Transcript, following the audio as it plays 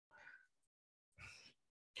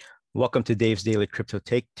Welcome to Dave's Daily Crypto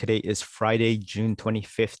Take. Today is Friday, June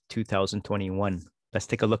 25th, 2021. Let's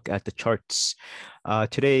take a look at the charts.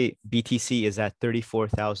 Today, BTC is at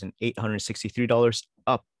 $34,863,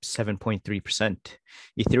 up 7.3%.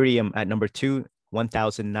 Ethereum at number two,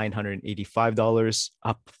 $1,985,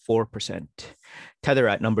 up 4%. Tether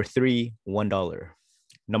at number three, $1.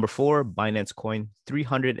 Number four, Binance Coin,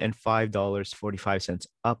 $305.45,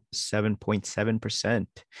 up 7.7%.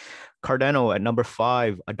 Cardano at number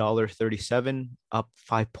five, $1.37, up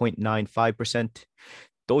 5.95%.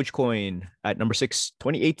 Dogecoin at number six,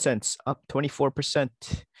 28 cents, up 24%.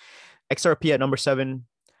 XRP at number seven,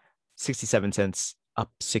 67 cents,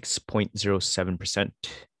 up 6.07%.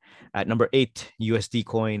 At number eight, USD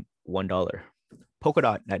coin, $1.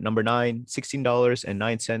 Polkadot at number nine,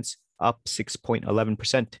 $16.09, up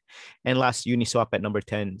 6.11%. And last, Uniswap at number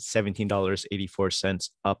 10, $17.84,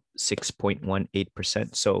 up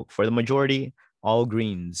 6.18%. So for the majority, all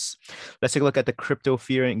greens. Let's take a look at the crypto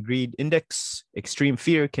fear and greed index. Extreme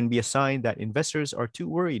fear can be a sign that investors are too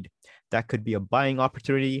worried. That could be a buying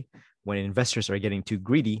opportunity. When investors are getting too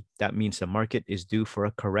greedy, that means the market is due for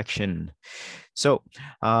a correction. So,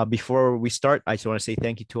 before we start, I just want to say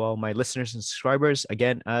thank you to all my listeners and subscribers.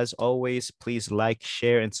 Again, as always, please like,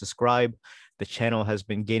 share, and subscribe. The channel has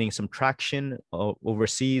been gaining some traction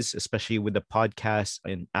overseas, especially with the podcast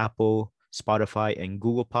in Apple, Spotify, and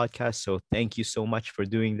Google Podcasts. So, thank you so much for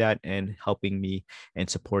doing that and helping me and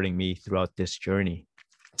supporting me throughout this journey.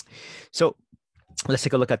 So, let's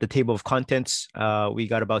take a look at the table of contents. We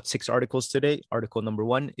got about 6 articles today. Article number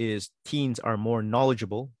 1 is teens are more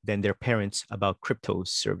knowledgeable than their parents about crypto,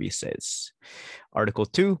 survey says. Article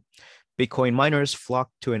 2, Bitcoin miners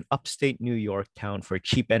flocked to an upstate New York town for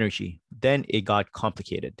cheap energy. Then it got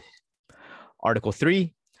complicated. Article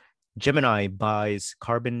 3, Gemini buys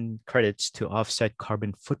carbon credits to offset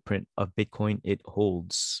carbon footprint of Bitcoin it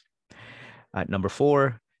holds. At number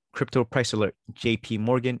 4, crypto price alert. JP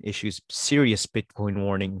Morgan issues serious Bitcoin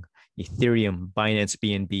warning. Ethereum, Binance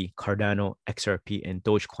BNB, Cardano, XRP, and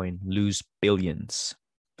Dogecoin lose billions.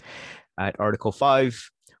 At Article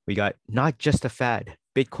 5, we got not just a fad,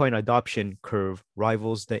 Bitcoin adoption curve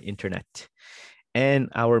rivals the internet. And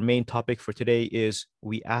our main topic for today is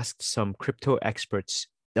we asked some crypto experts,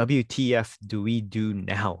 WTF do we do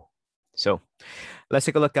now? So let's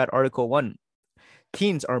take a look at Article 1.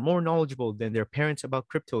 Teens are more knowledgeable than their parents about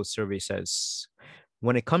crypto, survey says.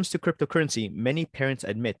 When it comes to cryptocurrency, many parents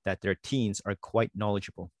admit that their teens are quite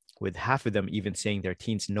knowledgeable, with half of them even saying their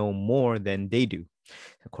teens know more than they do,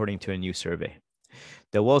 according to a new survey.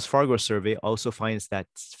 The Wells Fargo survey also finds that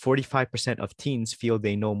 45% of teens feel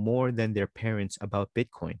they know more than their parents about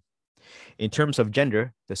Bitcoin. In terms of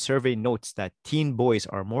gender, the survey notes that teen boys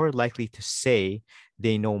are more likely to say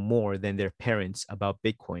they know more than their parents about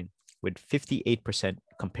Bitcoin, with 58%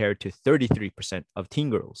 compared to 33% of teen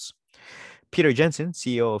girls. Peter Jensen,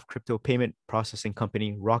 CEO of crypto payment processing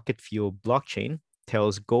company Rocket Fuel Blockchain,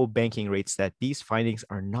 tells Go Banking Rates that these findings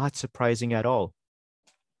are not surprising at all.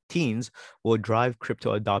 Teens will drive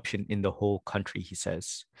crypto adoption in the whole country, he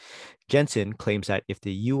says. Jensen claims that if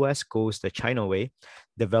the US goes the China way,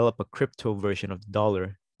 develop a crypto version of the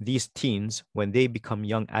dollar, these teens, when they become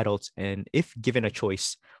young adults and if given a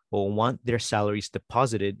choice, will want their salaries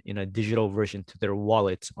deposited in a digital version to their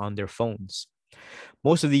wallets on their phones.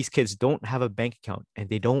 Most of these kids don't have a bank account and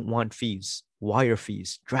they don't want fees, wire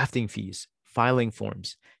fees, drafting fees, filing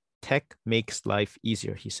forms. Tech makes life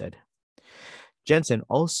easier, he said. Jensen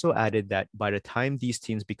also added that by the time these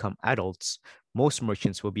teens become adults, most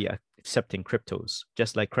merchants will be accepting cryptos,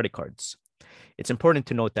 just like credit cards. It's important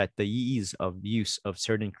to note that the ease of use of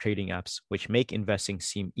certain trading apps, which make investing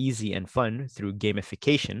seem easy and fun through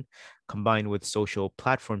gamification, combined with social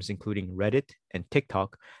platforms including Reddit and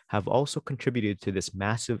TikTok, have also contributed to this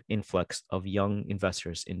massive influx of young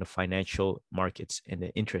investors in the financial markets and the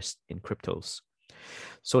interest in cryptos.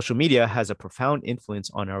 Social media has a profound influence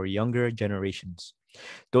on our younger generations.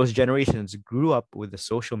 Those generations grew up with the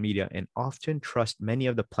social media and often trust many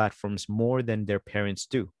of the platforms more than their parents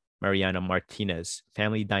do. Mariana Martinez,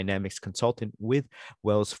 family dynamics consultant with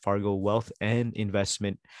Wells Fargo Wealth and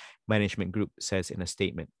Investment Management Group, says in a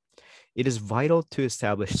statement. It is vital to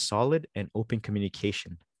establish solid and open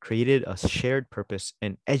communication, create a shared purpose,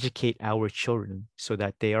 and educate our children so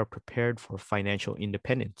that they are prepared for financial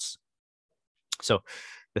independence. So,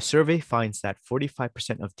 the survey finds that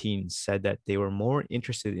 45% of teens said that they were more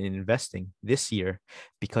interested in investing this year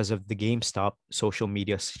because of the GameStop social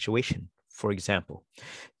media situation. For example,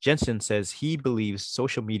 Jensen says he believes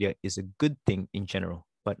social media is a good thing in general,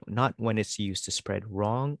 but not when it's used to spread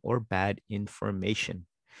wrong or bad information.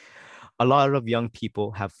 A lot of young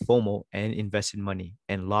people have FOMO and invested money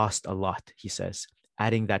and lost a lot, he says,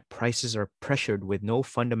 adding that prices are pressured with no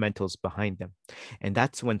fundamentals behind them. And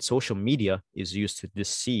that's when social media is used to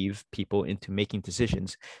deceive people into making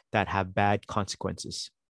decisions that have bad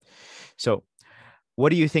consequences. So, what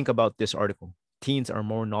do you think about this article? Teens are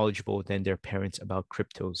more knowledgeable than their parents about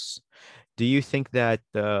cryptos. Do you think that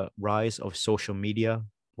the rise of social media,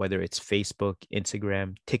 whether it's Facebook,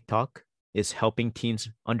 Instagram, TikTok, is helping teens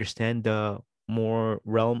understand the more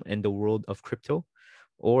realm and the world of crypto?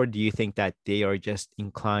 Or do you think that they are just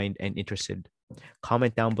inclined and interested?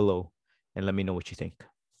 Comment down below and let me know what you think.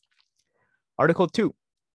 Article 2,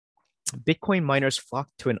 Bitcoin miners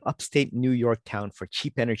flocked to an upstate New York town for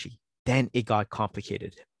cheap energy. Then it got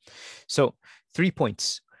complicated. So, 3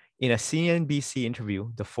 points. In a CNBC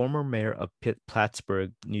interview, the former mayor of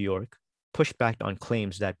Plattsburgh, New York, pushed back on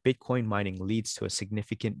claims that Bitcoin mining leads to a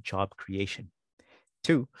significant job creation.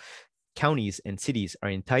 2, counties and cities are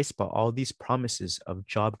enticed by all these promises of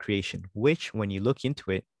job creation, which, when you look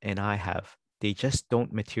into it, and I have, they just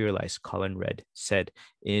don't materialize, Colin Redd said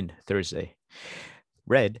in Thursday.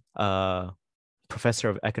 Redd, professor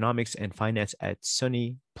of economics and finance at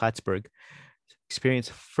SUNY Plattsburgh,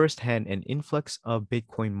 experienced firsthand an influx of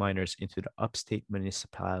Bitcoin miners into the upstate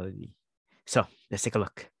municipality. So let's take a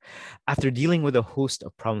look. After dealing with a host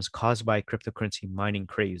of problems caused by cryptocurrency mining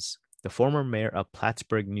craze, the former mayor of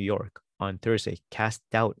Plattsburgh, New York, on Thursday cast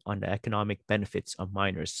doubt on the economic benefits of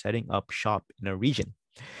miners setting up shop in a region.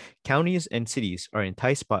 Counties and cities are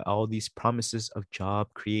enticed by all these promises of job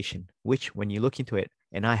creation, which, when you look into it,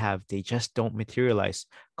 and I have, they just don't materialize,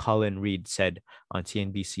 Colin Reed said on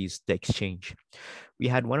CNBC's The Exchange. We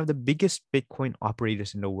had one of the biggest Bitcoin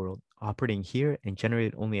operators in the world operating here and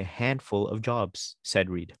generated only a handful of jobs, said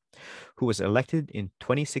Reed, who was elected in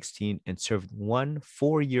 2016 and served 1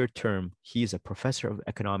 4-year term. He is a professor of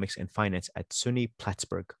economics and finance at SUNY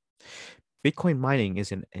Plattsburgh. Bitcoin mining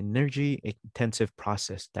is an energy-intensive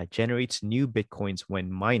process that generates new Bitcoins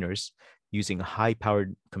when miners, using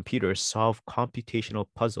high-powered computers, solve computational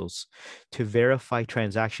puzzles to verify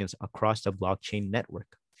transactions across the blockchain network.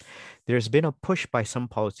 There's been a push by some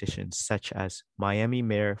politicians, such as Miami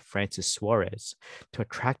Mayor Francis Suarez, to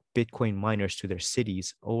attract Bitcoin miners to their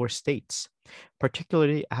cities or states,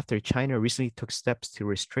 particularly after China recently took steps to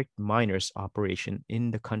restrict miners' operation in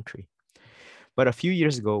the country. But a few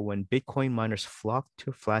years ago, when Bitcoin miners flocked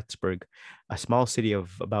to Plattsburgh, a small city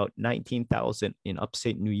of about 19,000 in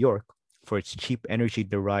upstate New York, for its cheap energy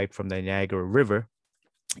derived from the Niagara River,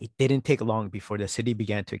 it didn't take long before the city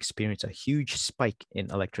began to experience a huge spike in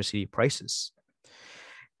electricity prices.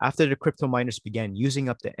 After the crypto miners began using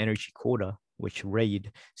up the energy quota, which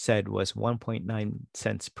Reid said was 1.9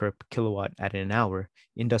 cents per kilowatt at an hour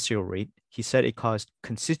industrial rate, he said it caused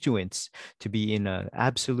constituents to be in an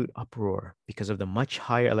absolute uproar because of the much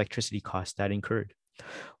higher electricity costs that incurred.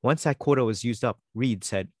 Once that quota was used up, Reid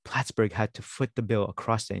said Plattsburgh had to foot the bill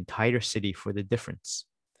across the entire city for the difference.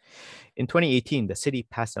 In 2018, the city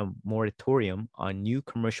passed a moratorium on new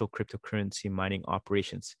commercial cryptocurrency mining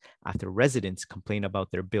operations after residents complained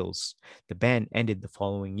about their bills. The ban ended the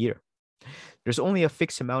following year. There's only a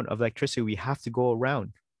fixed amount of electricity we have to go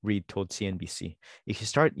around, Reid told CNBC. If you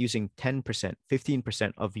start using 10%,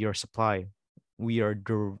 15% of your supply, we are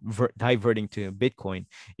diverting to Bitcoin,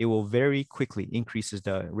 it will very quickly increases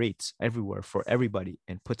the rates everywhere for everybody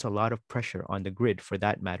and puts a lot of pressure on the grid for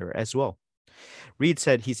that matter as well. Reid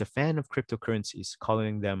said he's a fan of cryptocurrencies,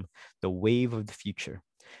 calling them the wave of the future.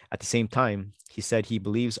 At the same time, he said he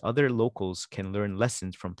believes other locals can learn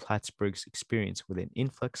lessons from Plattsburgh's experience with an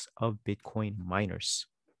influx of Bitcoin miners.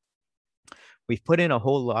 We've put in a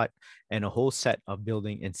whole lot and a whole set of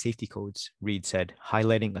building and safety codes, Reid said,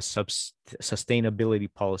 highlighting a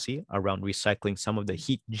sustainability policy around recycling some of the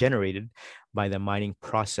heat generated by the mining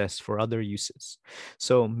process for other uses.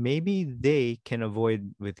 So maybe they can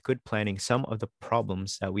avoid, with good planning, some of the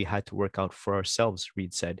problems that we had to work out for ourselves,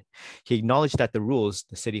 Reid said. He acknowledged that the rules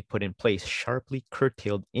the city put in place sharply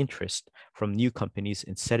curtailed interest from new companies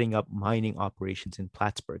in setting up mining operations in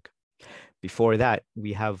Plattsburgh. Before that,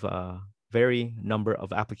 we have very number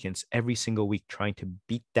of applicants every single week trying to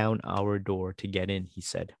beat down our door to get in, he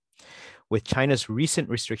said. With China's recent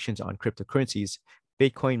restrictions on cryptocurrencies,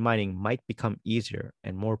 Bitcoin mining might become easier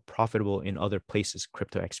and more profitable in other places,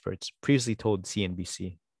 crypto experts previously told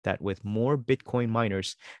CNBC that with more Bitcoin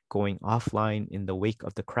miners going offline in the wake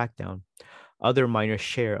of the crackdown, other miners'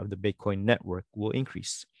 share of the Bitcoin network will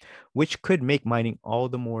increase, which could make mining all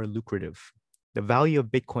the more lucrative. The value of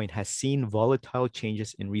Bitcoin has seen volatile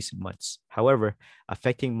changes in recent months, however,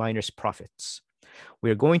 affecting miners' profits. We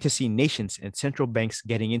are going to see nations and central banks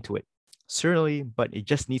getting into it. Certainly, but it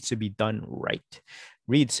just needs to be done right.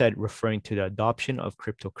 Reed said, referring to the adoption of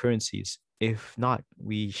cryptocurrencies. If not,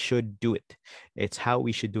 we should do it. It's how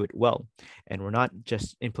we should do it well. And we're not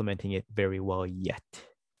just implementing it very well yet.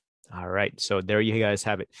 All right, so there you guys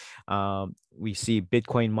have it. We see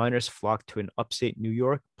Bitcoin miners flock to an upstate New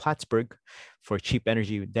York, Plattsburgh, for cheap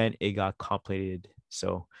energy. Then it got complicated.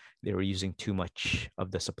 So they were using too much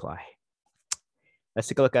of the supply. Let's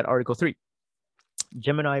take a look at Article 3.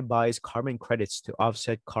 Gemini buys carbon credits to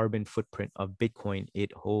offset carbon footprint of Bitcoin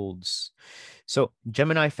it holds. So,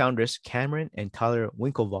 Gemini founders Cameron and Tyler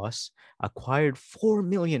Winklevoss acquired $4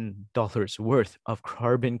 million worth of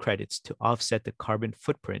carbon credits to offset the carbon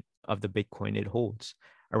footprint of the Bitcoin it holds,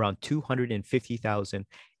 around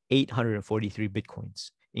 250,843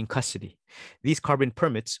 Bitcoins in custody. These carbon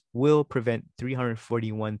permits will prevent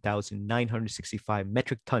 341,965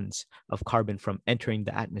 metric tons of carbon from entering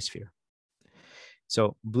the atmosphere.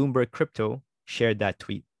 So Bloomberg Crypto shared that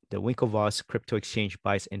tweet. The Winklevoss crypto exchange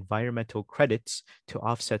buys environmental credits to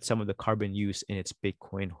offset some of the carbon used in its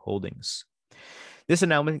Bitcoin holdings. This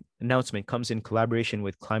announcement comes in collaboration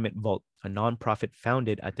with Climate Vault, a nonprofit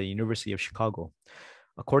founded at the University of Chicago.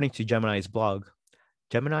 According to Gemini's blog,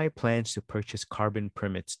 Gemini plans to purchase carbon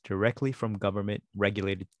permits directly from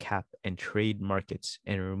government-regulated cap and trade markets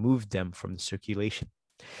and remove them from the circulation.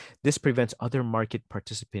 This prevents other market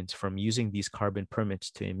participants from using these carbon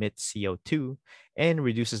permits to emit CO2 and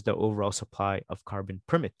reduces the overall supply of carbon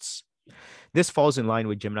permits. This falls in line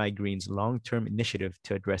with Gemini Green's long-term initiative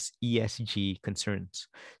to address ESG concerns.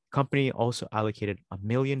 The company also allocated $1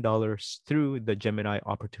 million through the Gemini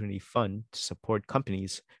Opportunity Fund to support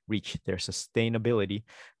companies reach their sustainability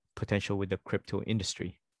potential with the crypto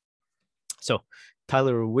industry. So,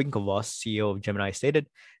 Tyler Winklevoss, CEO of Gemini, stated,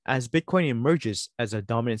 as Bitcoin emerges as a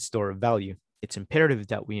dominant store of value, it's imperative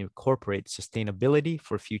that we incorporate sustainability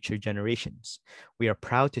for future generations. We are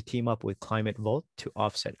proud to team up with Climate Vault to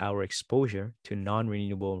offset our exposure to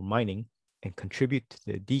non-renewable mining and contribute to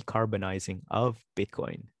the decarbonizing of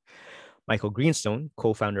Bitcoin. Michael Greenstone,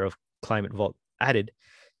 co-founder of Climate Vault, added,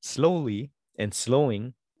 slowly and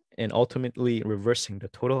slowing and ultimately reversing the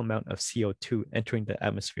total amount of CO2 entering the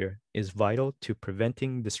atmosphere is vital to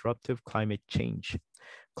preventing disruptive climate change.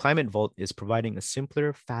 Climate Vault is providing a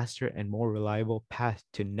simpler, faster, and more reliable path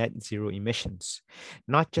to net zero emissions,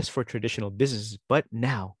 not just for traditional businesses, but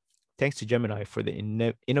now, thanks to Gemini, for the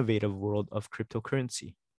innovative world of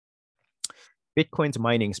cryptocurrency. Bitcoin's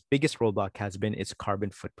mining's biggest roadblock has been its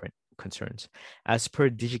carbon footprint concerns. As per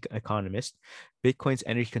Economist, Bitcoin's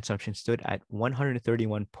energy consumption stood at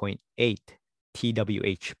 131.8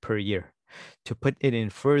 TWh per year. To put it in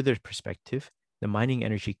further perspective, the mining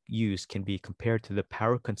energy used can be compared to the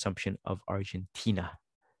power consumption of Argentina.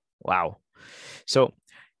 Wow. So,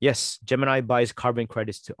 yes, Gemini buys carbon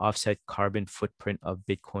credits to offset carbon footprint of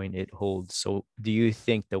Bitcoin it holds. So, do you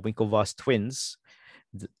think the Winklevoss twins,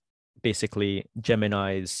 basically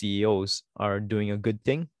Gemini's CEOs, are doing a good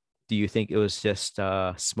thing? Do you think it was just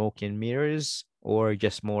smoke and mirrors, or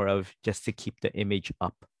just more of just to keep the image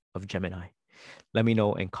up of Gemini? Let me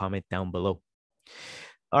know and comment down below.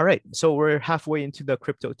 All right, so we're halfway into the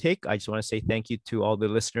crypto take. I just want to say thank you to all the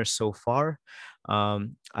listeners so far.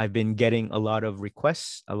 I've been getting a lot of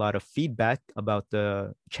requests, a lot of feedback about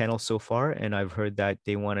the channel so far, and I've heard that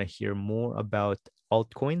they want to hear more about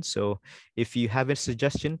altcoins. So if you have a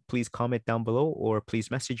suggestion, please comment down below or please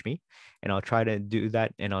message me, and I'll try to do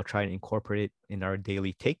that, and I'll try to incorporate it in our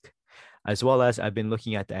daily take. As well as I've been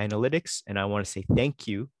looking at the analytics, and I want to say thank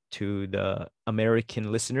you to the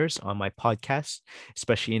American listeners on my podcast,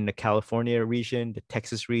 especially in the California region, the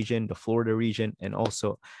Texas region, the Florida region, and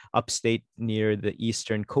also upstate near the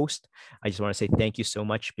Eastern Coast. I just want to say thank you so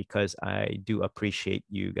much because I do appreciate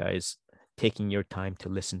you guys taking your time to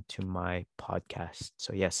listen to my podcast.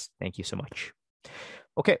 So yes, thank you so much.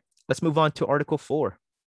 Okay, let's move on to Article 4.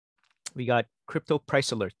 We got crypto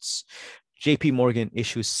price alerts. JP Morgan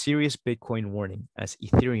issues serious Bitcoin warning as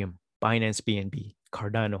Ethereum, Binance BNB,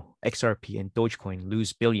 Cardano, XRP, and Dogecoin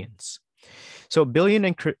lose billions. So Bitcoin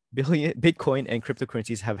and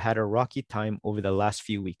cryptocurrencies have had a rocky time over the last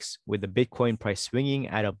few weeks, with the Bitcoin price swinging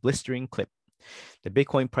at a blistering clip. The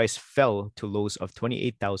Bitcoin price fell to lows of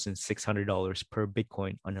 $28,600 per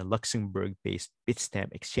Bitcoin on a Luxembourg-based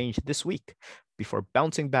Bitstamp exchange this week, before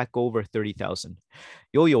bouncing back over $30,000,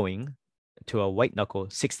 yo-yoing to a white knuckle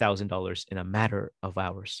 $6,000 in a matter of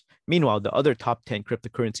hours. Meanwhile, the other top 10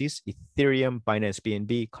 cryptocurrencies, Ethereum, Binance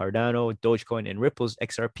BNB, Cardano, Dogecoin, and Ripple's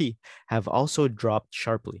XRP, have also dropped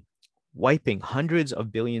sharply, wiping hundreds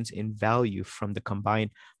of billions in value from the combined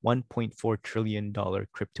 $1.4 trillion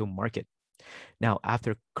crypto market. Now,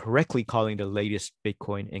 after correctly calling the latest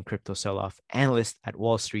Bitcoin and crypto sell-off, analysts at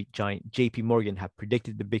Wall Street giant JP Morgan have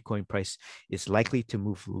predicted the Bitcoin price is likely to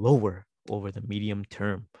move lower over the medium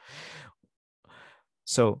term.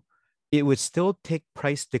 So it would still take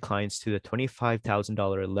price declines to the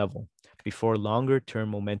 $25,000 level before longer-term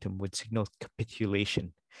momentum would signal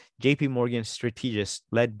capitulation. JP Morgan strategists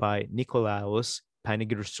led by Nikolaos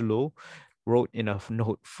Panigiropoulou wrote in a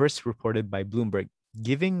note first reported by Bloomberg,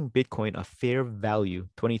 giving Bitcoin a fair value,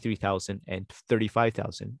 23,000 and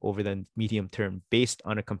 35,000 over the medium term based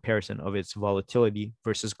on a comparison of its volatility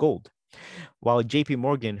versus gold. While JP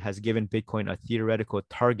Morgan has given Bitcoin a theoretical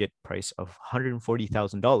target price of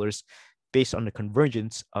 $140,000 based on the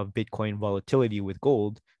convergence of Bitcoin volatility with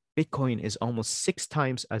gold, Bitcoin is almost 6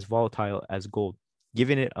 times as volatile as gold,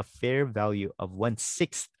 giving it a fair value of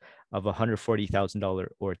 1/6 of $140,000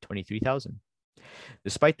 or 23,000.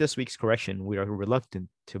 Despite this week's correction, we are reluctant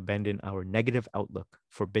to abandon our negative outlook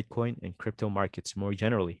for Bitcoin and crypto markets more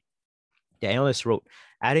generally. The analyst wrote,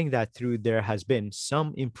 adding that through there has been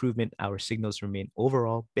some improvement, our signals remain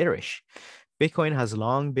overall bearish. Bitcoin has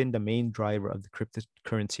long been the main driver of the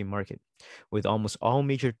cryptocurrency market, with almost all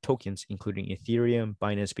major tokens, including Ethereum,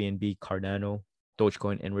 Binance BNB, Cardano,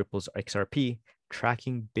 Dogecoin, and Ripple's XRP,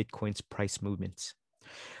 tracking Bitcoin's price movements.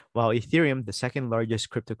 While Ethereum, the second largest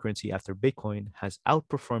cryptocurrency after Bitcoin, has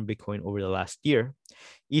outperformed Bitcoin over the last year,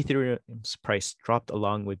 Ethereum's price dropped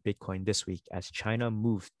along with Bitcoin this week as China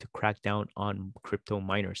moved to crack down on crypto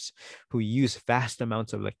miners who use vast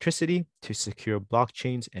amounts of electricity to secure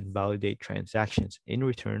blockchains and validate transactions in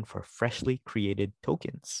return for freshly created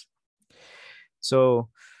tokens. So,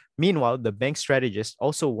 meanwhile, the bank strategist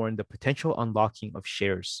also warned the potential unlocking of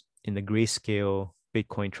shares in the Grayscale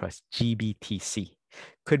Bitcoin Trust, GBTC,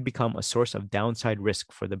 could become a source of downside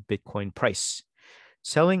risk for the Bitcoin price.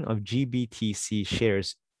 Selling of GBTC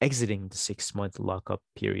shares exiting the 6-month lockup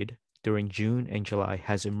period during June and July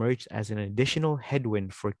has emerged as an additional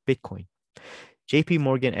headwind for Bitcoin. JP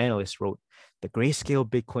Morgan analyst wrote, the Grayscale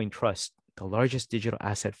Bitcoin Trust, the largest digital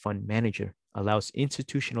asset fund manager, allows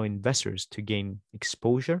institutional investors to gain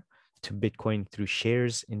exposure to Bitcoin through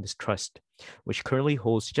shares in this trust, which currently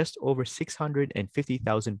holds just over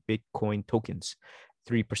 650,000 Bitcoin tokens,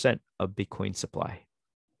 3% of Bitcoin supply.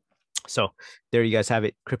 So there you guys have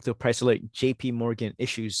it. Crypto price alert. JP Morgan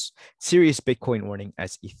issues serious Bitcoin warning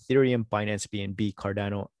as Ethereum, Binance BNB,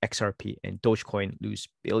 Cardano, XRP, and Dogecoin lose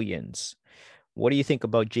billions. What do you think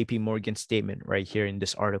about JP Morgan's statement right here in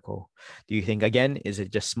this article? Do you think, again, is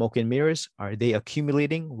it just smoke and mirrors? Are they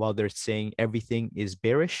accumulating while they're saying everything is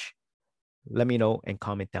bearish? Let me know and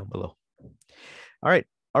comment down below. All right,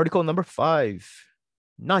 article number 5.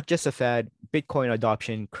 Not just a fad, Bitcoin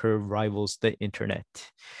adoption curve rivals the internet.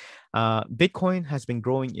 Bitcoin has been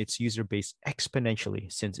growing its user base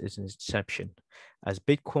exponentially since its inception. As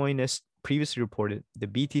Bitcoinists previously reported, the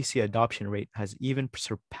BTC adoption rate has even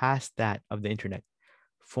surpassed that of the internet.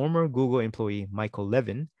 Former Google employee Michael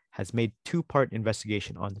Levin has made 2-part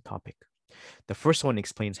investigation on the topic. The first one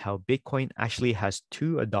explains how Bitcoin actually has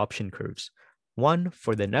 2 adoption curves, one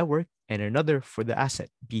for the network and another for the asset,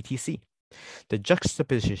 BTC. The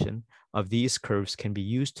juxtaposition of these curves can be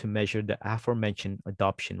used to measure the aforementioned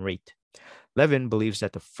adoption rate. Levin believes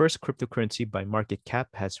that the first cryptocurrency by market cap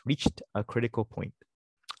has reached a critical point.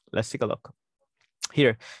 Let's take a look.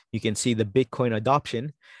 Here, you can see the Bitcoin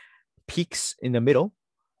adoption peaks in the middle,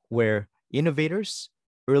 where innovators,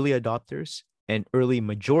 early adopters, and early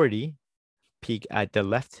majority peak at the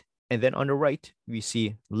left. And then on the right, we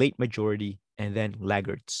see late majority and then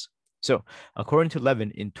laggards. So according to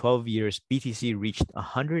Levin, in 12 years, BTC reached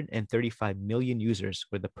 135 million users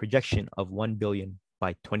with a projection of 1 billion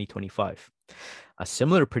by 2025. A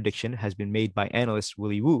similar prediction has been made by analyst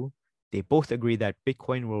Willy Woo. They both agree that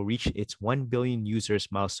Bitcoin will reach its 1 billion users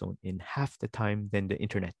milestone in half the time than the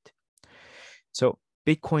internet. So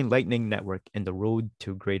Bitcoin Lightning Network and the road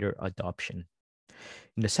to greater adoption.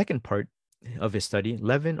 In the second part of his study,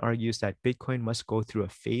 Levin argues that Bitcoin must go through a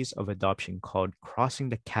phase of adoption called crossing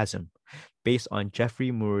the chasm, based on Geoffrey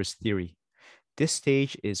Moore's theory. This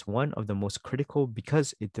stage is one of the most critical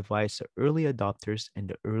because it divides the early adopters and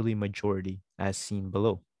the early majority, as seen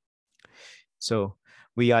below. So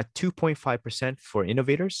we got 2.5% for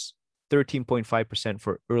innovators, 13.5%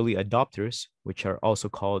 for early adopters, which are also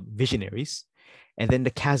called visionaries, and then the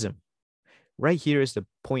chasm. Right here is the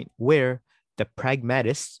point where the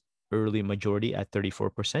pragmatists, early majority at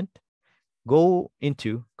 34%, go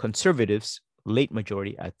into conservatives, late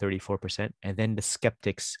majority at 34%, and then the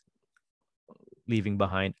skeptics leaving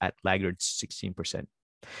behind at laggards 16%.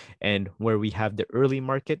 And where we have the early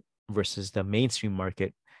market versus the mainstream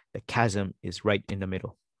market, the chasm is right in the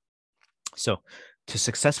middle. So, to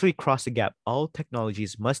successfully cross the gap, all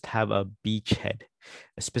technologies must have a beachhead,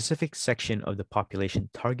 a specific section of the population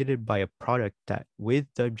targeted by a product that with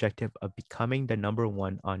the objective of becoming the number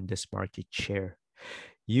one on this market share.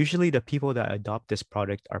 Usually, the people that adopt this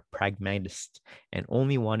product are pragmatists and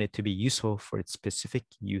only want it to be useful for its specific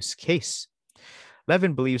use case.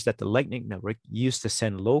 Levin believes that the Lightning Network, used to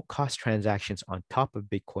send low cost transactions on top of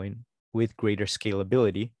Bitcoin with greater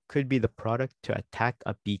scalability, could be the product to attack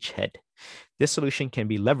a beachhead. This solution can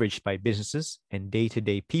be leveraged by businesses and day to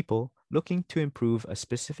day people looking to improve a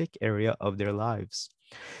specific area of their lives.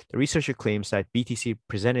 The researcher claims that BTC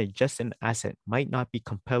presented just an asset might not be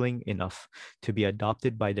compelling enough to be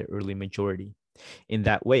adopted by the early majority. In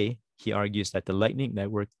that way, he argues that the Lightning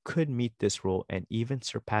Network could meet this role and even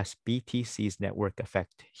surpass BTC's network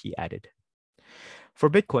effect, he added. For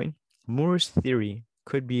Bitcoin, Moore's theory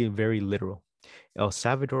could be very literal. El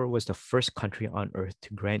Salvador was the first country on earth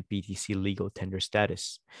to grant BTC legal tender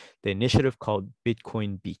status. The initiative called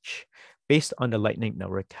Bitcoin Beach, based on the Lightning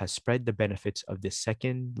Network, has spread the benefits of this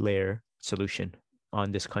second layer solution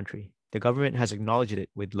on this country. The government has acknowledged it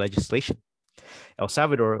with legislation. El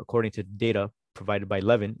Salvador, according to data provided by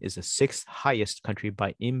Levin, is the sixth highest country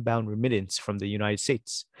by inbound remittance from the United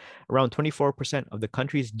States. Around 24% of the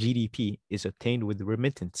country's GDP is obtained with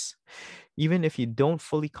remittance. Even if you don't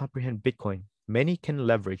fully comprehend Bitcoin, many can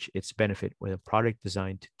leverage its benefit with a product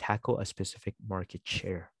designed to tackle a specific market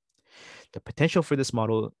share. The potential for this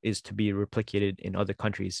model is to be replicated in other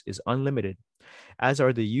countries is unlimited, as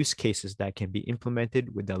are the use cases that can be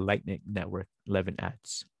implemented with the Lightning Network, Levin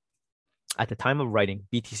adds. At the time of writing,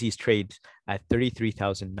 BTC's trades at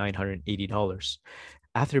 $33,980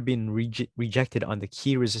 after being rejected on the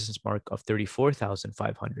key resistance mark of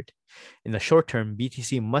 34,500. In the short term,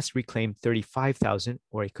 BTC must reclaim 35,000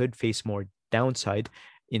 or it could face more downside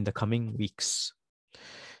in the coming weeks.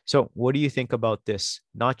 So, what do you think about this?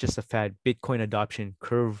 Not just a fad, Bitcoin adoption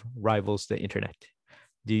curve rivals the internet.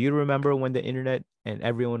 Do you remember when the internet and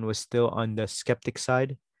everyone was still on the skeptic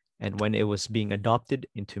side and when it was being adopted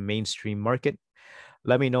into mainstream market?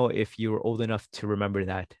 Let me know if you're old enough to remember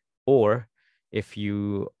that. Or if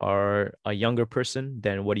you are a younger person,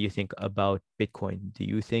 then what do you think about Bitcoin? Do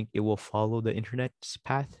you think it will follow the internet's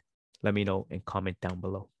path? Let me know and comment down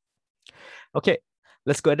below. Okay,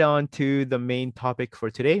 let's go down to the main topic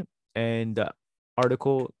for today. And the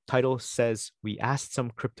article title says, we asked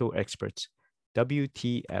some crypto experts,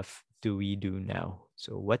 WTF do we do now?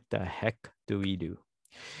 So what the heck do we do?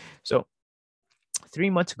 So 3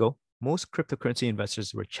 months ago, most cryptocurrency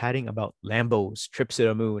investors were chatting about Lambos, trips to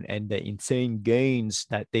the moon, and the insane gains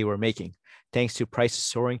that they were making, thanks to prices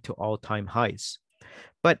soaring to all-time highs.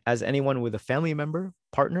 But as anyone with a family member,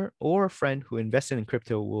 partner, or friend who invested in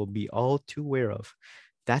crypto will be all too aware of,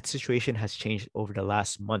 that situation has changed over the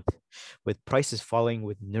last month, with prices falling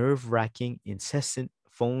with nerve-wracking, incessant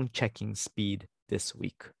phone checking speed this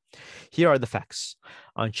week. Here are the facts.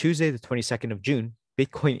 On Tuesday, the 22nd of June,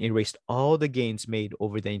 Bitcoin erased all the gains made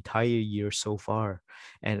over the entire year so far.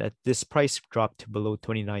 And at this price dropped to below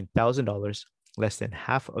 $29,000, less than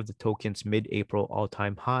half of the token's mid-April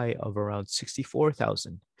all-time high of around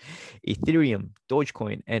 64,000. Ethereum,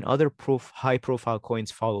 Dogecoin, and other high-profile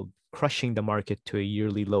coins followed, crushing the market to a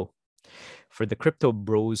yearly low. For the crypto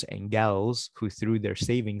bros and gals who threw their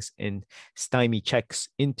savings in stymie checks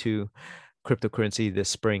into cryptocurrency this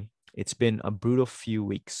spring, it's been a brutal few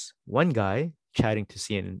weeks. One guy chatting to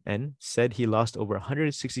CNN said he lost over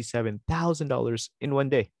 $167,000 in one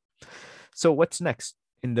day. So what's next?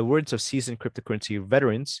 In the words of seasoned cryptocurrency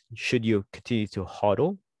veterans, should you continue to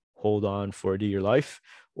hodl, hold on for dear life,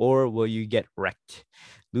 or will you get wrecked,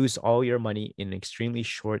 lose all your money in an extremely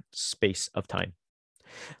short space of time?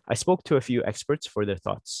 I spoke to a few experts for their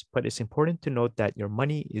thoughts, but it's important to note that your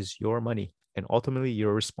money is your money, and ultimately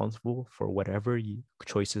you're responsible for whatever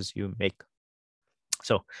choices you make.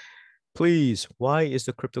 So, please, why is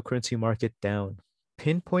the cryptocurrency market down?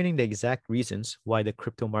 Pinpointing the exact reasons why the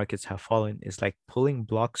crypto markets have fallen is like pulling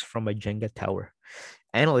blocks from a Jenga tower.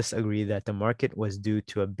 Analysts agree that the market was due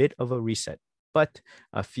to a bit of a reset, but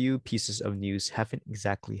a few pieces of news haven't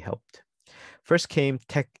exactly helped. First came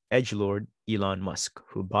tech edgelord Elon Musk,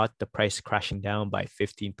 who brought the price crashing down by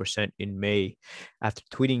 15% in May after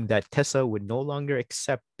tweeting that Tesla would no longer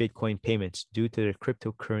accept Bitcoin payments due to the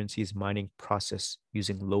cryptocurrency's mining process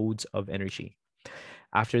using loads of energy.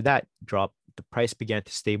 After that drop, the price began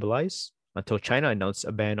to stabilize until China announced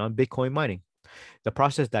a ban on Bitcoin mining, the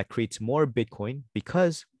process that creates more Bitcoin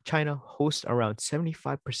because China hosts around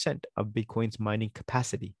 75% of Bitcoin's mining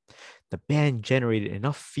capacity. The ban generated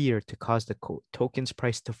enough fear to cause the token's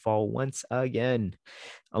price to fall once again.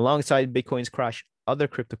 Alongside Bitcoin's crash, other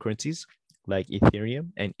cryptocurrencies like Ethereum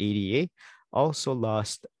and ADA, also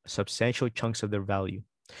lost substantial chunks of their value.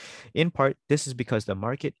 In part, this is because the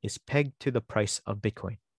market is pegged to the price of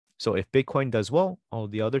Bitcoin. So if Bitcoin does well, all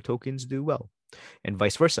the other tokens do well, and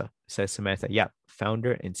vice versa, says Samantha Yap,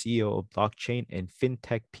 founder and CEO of blockchain and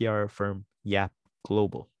fintech PR firm Yap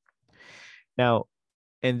Global. Now,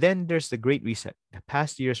 and then there's the Great Reset. The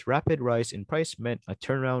past year's rapid rise in price meant a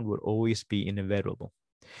turnaround would always be inevitable.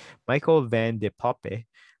 Michael Van de Poppe,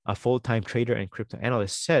 a full-time trader and crypto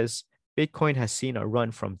analyst, says Bitcoin has seen a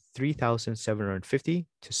run from $3,750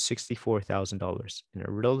 to $64,000 in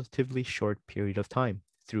a relatively short period of time,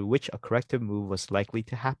 through which a corrective move was likely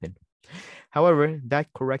to happen. However,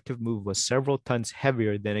 that corrective move was several tons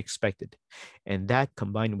heavier than expected, and that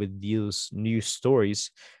combined with these news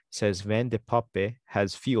stories, says Van de Poppe,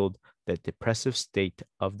 has fueled the depressive state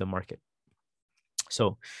of the market.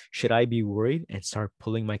 So, should I be worried and start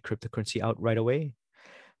pulling my cryptocurrency out right away?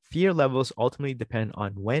 Fear levels ultimately depend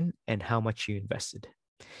on when and how much you invested.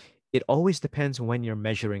 It always depends when you're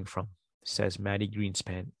measuring from, says Maddie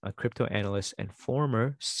Greenspan, a crypto analyst and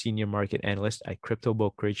former senior market analyst at crypto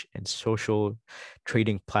brokerage and social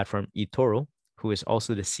trading platform eToro, who is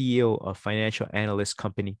also the CEO of financial analyst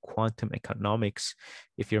company Quantum Economics.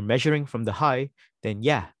 If you're measuring from the high, then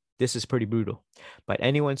yeah, this is pretty brutal. But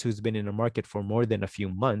anyone who's been in the market for more than a few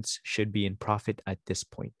months should be in profit at this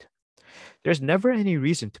point. There's never any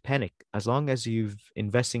reason to panic as long as you've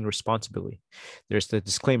investing responsibly. There's the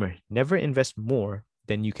disclaimer, never invest more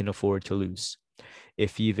than you can afford to lose.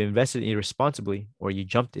 If you've invested irresponsibly or you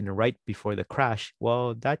jumped in right before the crash,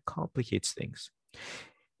 well, that complicates things.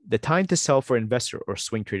 The time to sell for investor or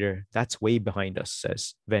swing trader, that's way behind us,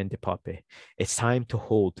 says Van de Poppe. It's time to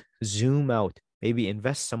hold, zoom out, maybe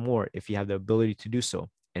invest some more if you have the ability to do so,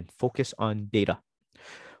 and focus on data.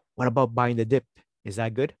 What about buying the dip? Is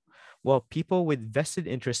that good? Well, people with vested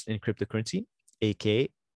interest in cryptocurrency, aka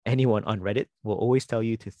anyone on Reddit, will always tell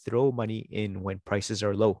you to throw money in when prices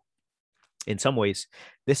are low. In some ways,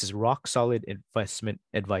 this is rock solid investment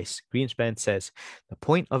advice. Greenspan says the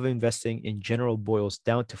point of investing in general boils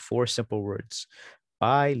down to four simple words: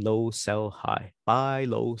 buy low, sell high, buy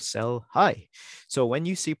low, sell high. So when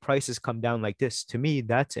you see prices come down like this, to me,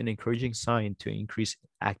 that's an encouraging sign to increase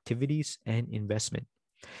activities and investment.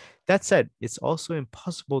 That said, it's also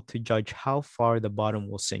impossible to judge how far the bottom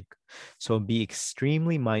will sink. So be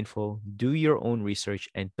extremely mindful, do your own research,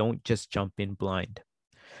 and don't just jump in blind.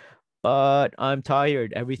 But I'm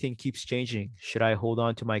tired. Everything keeps changing. Should I hold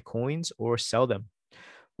on to my coins or sell them?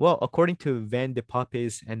 Well, according to Van de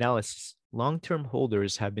Poppe's analysis, long-term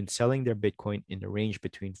holders have been selling their Bitcoin in the range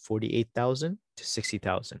between 48,000 to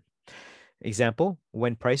 60,000. Example,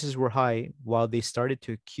 when prices were high, while they started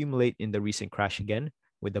to accumulate in the recent crash again,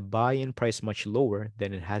 with the buy-in price much lower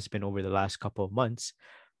than it has been over the last couple of months,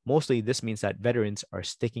 mostly this means that veterans are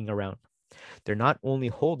sticking around. They're not only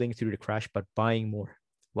holding through the crash, but buying more.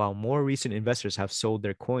 While more recent investors have sold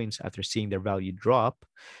their coins after seeing their value drop,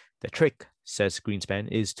 the trick, says Greenspan,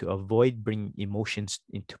 is to avoid bringing emotions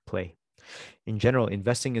into play. In general,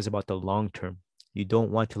 investing is about the long term. You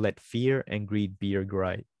don't want to let fear and greed be your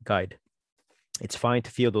guide. It's fine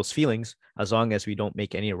to feel those feelings as long as we don't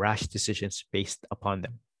make any rash decisions based upon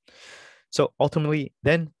them. So ultimately,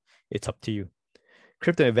 then it's up to you.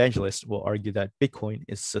 Crypto evangelists will argue that Bitcoin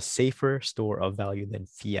is a safer store of value than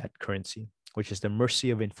fiat currency, which is the mercy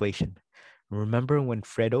of inflation. Remember when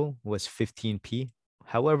Fredo was 15p?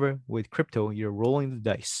 However, with crypto, you're rolling the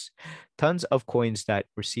dice. Tons of coins that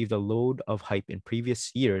received a load of hype in previous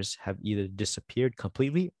years have either disappeared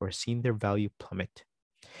completely or seen their value plummet.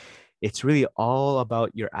 It's really all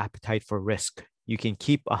about your appetite for risk. You can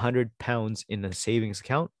keep 100 pounds in a savings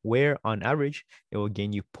account where, on average, it will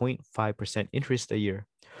gain you 0.5% interest a year.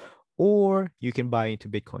 Or you can buy into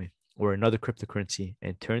Bitcoin or another cryptocurrency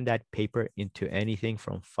and turn that paper into anything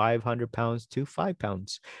from 500 pounds to 5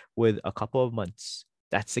 pounds with a couple of months.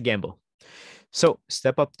 That's the gamble. So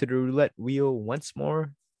step up to the roulette wheel once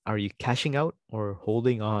more. Are you cashing out or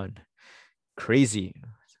holding on? Crazy.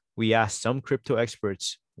 We asked some crypto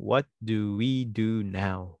experts, what do we do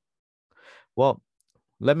now? Well,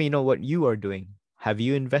 let me know what you are doing. Have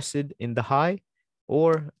you invested in the high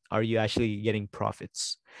or are you actually getting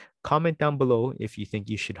profits? Comment down below if you think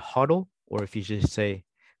you should hodl or if you should say,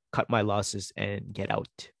 cut my losses and get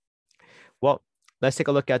out. Well, let's take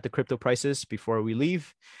a look at the crypto prices before we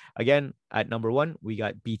leave. Again, at number one, we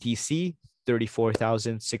got BTC,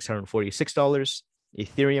 $34,646.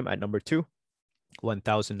 Ethereum at number two,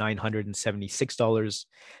 $1,976.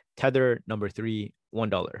 Tether, number three,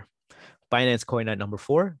 $1. Binance Coin at number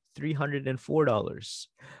four, $304.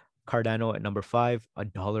 Cardano at number five,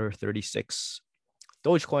 $1.36.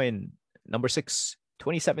 Dogecoin number 6,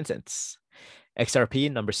 27 cents.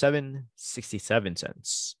 XRP, number 7, 67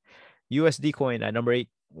 cents. USD coin at number 8,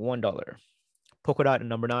 $1. Polkadot at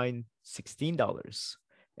number 9, $16.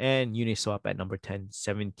 And Uniswap at number 10,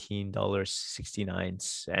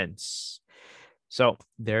 $17.69. So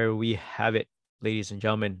there we have it, ladies and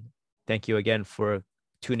gentlemen. Thank you again for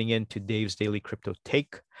tuning in to Dave's Daily Crypto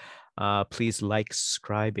Take. Please like,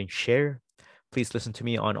 subscribe, and share. Please listen to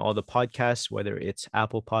me on all the podcasts, whether it's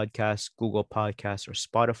Apple Podcasts, Google Podcasts, or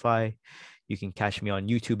Spotify. You can catch me on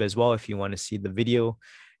YouTube as well if you want to see the video.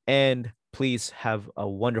 And please have a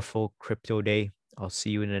wonderful crypto day. I'll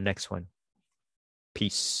see you in the next one.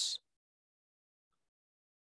 Peace.